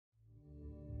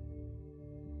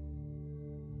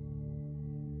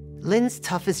Lin's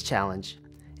toughest challenge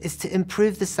is to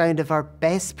improve the sound of our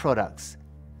best products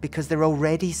because they're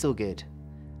already so good.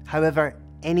 However,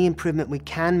 any improvement we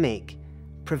can make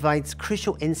provides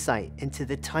crucial insight into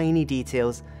the tiny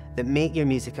details that make your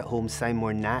music at home sound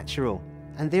more natural,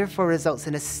 and therefore results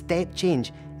in a step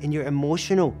change in your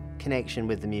emotional connection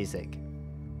with the music.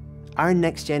 Our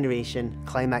next generation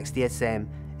Klimax DSM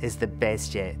is the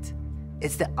best yet.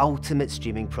 It's the ultimate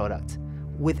streaming product,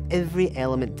 with every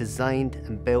element designed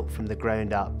and built from the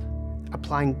ground up,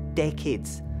 applying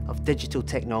decades of digital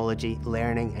technology,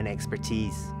 learning and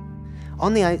expertise.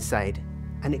 On the outside,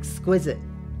 an exquisite,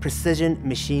 precision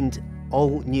machined,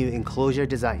 all-new enclosure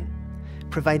design,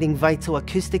 providing vital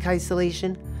acoustic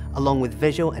isolation along with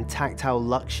visual and tactile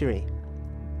luxury.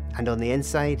 And on the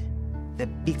inside, the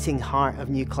beating heart of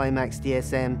new Klimax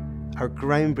DSM, our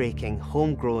groundbreaking,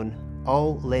 homegrown,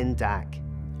 all-in DAC,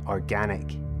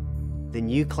 organic. The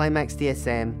new Klimax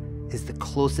DSM is the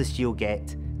closest you'll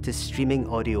get to streaming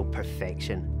audio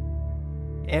perfection.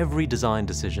 Every design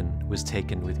decision was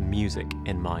taken with music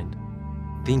in mind.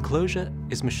 The enclosure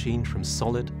is machined from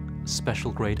solid,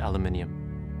 special-grade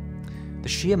aluminium. The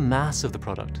sheer mass of the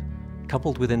product,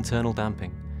 coupled with internal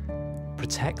damping,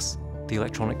 protects the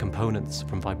electronic components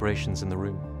from vibrations in the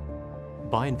room.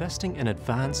 By investing in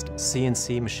advanced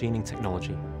CNC machining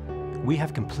technology, we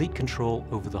have complete control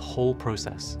over the whole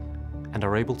process and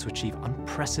are able to achieve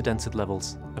unprecedented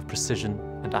levels of precision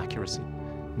and accuracy,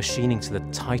 machining to the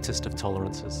tightest of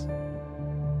tolerances.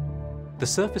 The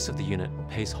surface of the unit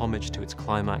pays homage to its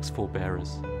Klimax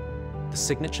forebearers. The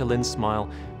signature Lin smile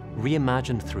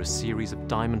reimagined through a series of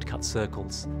diamond-cut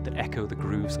circles that echo the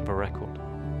grooves of a record.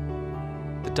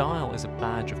 The dial is a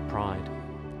badge of pride,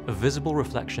 a visible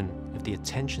reflection of the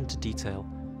attention to detail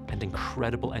and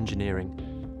incredible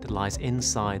engineering that lies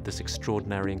inside this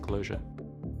extraordinary enclosure.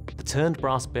 The turned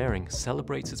brass bearing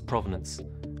celebrates its provenance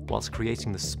whilst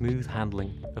creating the smooth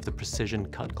handling of the precision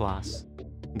cut glass.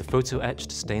 The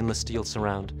photo-etched stainless steel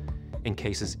surround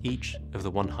encases each of the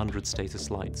 100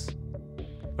 status lights.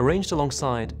 Arranged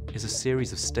alongside is a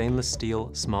series of stainless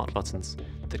steel smart buttons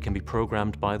that can be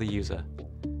programmed by the user,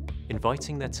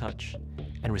 inviting their touch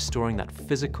and restoring that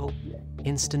physical,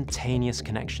 instantaneous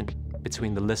connection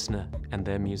between the listener and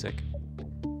their music.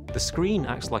 The screen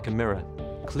acts like a mirror,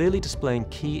 clearly displaying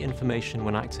key information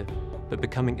when active, but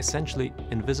becoming essentially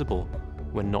invisible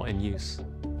when not in use.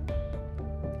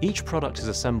 Each product is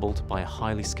assembled by a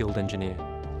highly skilled engineer,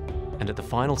 and at the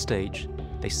final stage,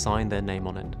 they sign their name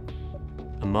on it,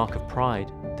 a mark of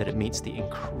pride that it meets the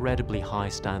incredibly high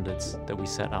standards that we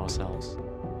set ourselves.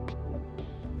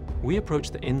 We approach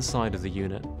the inside of the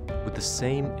unit with the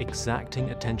same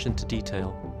exacting attention to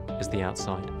detail as the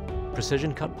outside.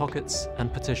 Precision cut pockets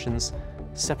and partitions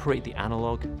separate the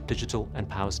analog, digital, and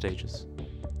power stages,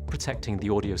 protecting the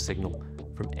audio signal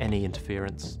from any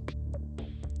interference.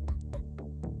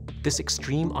 This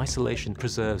extreme isolation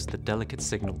preserves the delicate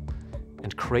signal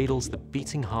and cradles the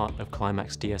beating heart of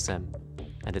Klimax DSM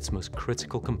and its most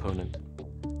critical component,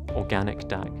 ORGANIK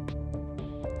DAC.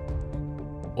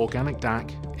 ORGANIK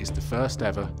DAC is the first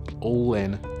ever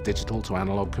all-in digital to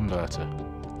analog converter.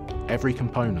 Every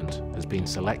component has been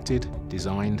selected,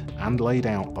 designed and laid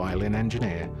out by a Lin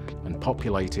engineer and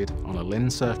populated on a Lin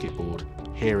circuit board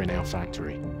here in our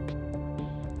factory.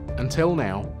 Until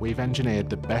now, we've engineered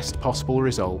the best possible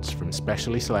results from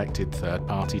specially selected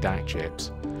third-party DAC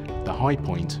chips. The high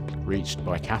point, reached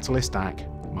by Catalyst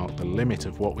DAC, marked the limit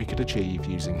of what we could achieve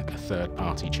using a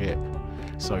third-party chip.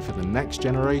 So for the next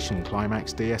generation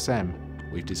Klimax DSM,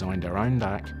 we've designed our own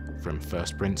DAC from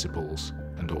first principles,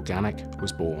 and ORGANIK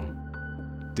was born.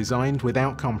 Designed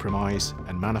without compromise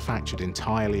and manufactured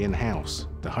entirely in-house,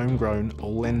 the homegrown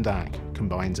all-in DAC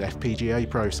combines FPGA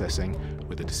processing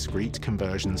with a discrete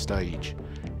conversion stage,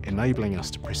 enabling us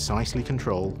to precisely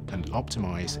control and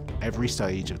optimize every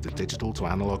stage of the digital to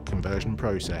analog conversion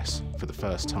process for the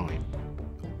first time.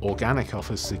 ORGANIK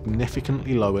offers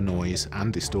significantly lower noise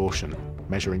and distortion,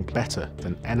 measuring better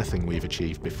than anything we've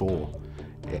achieved before.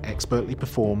 It expertly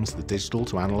performs the digital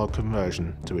to analog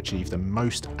conversion to achieve the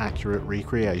most accurate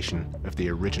recreation of the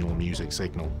original music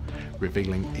signal,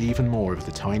 revealing even more of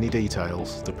the tiny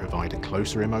details that provide a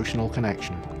closer emotional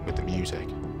connection with the music.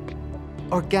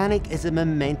 ORGANIK is a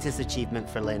momentous achievement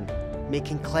for Lin,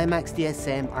 making Klimax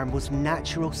DSM our most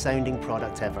natural sounding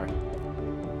product ever.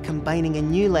 Combining a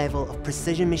new level of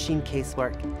precision machine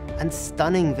casework and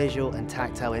stunning visual and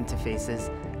tactile interfaces,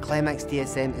 Klimax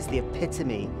DSM is the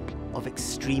epitome of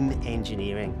extreme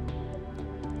engineering.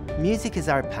 Music is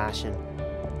our passion.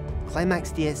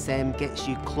 Klimax DSM gets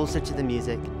you closer to the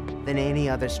music than any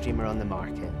other streamer on the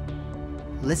market.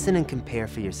 Listen and compare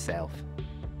for yourself.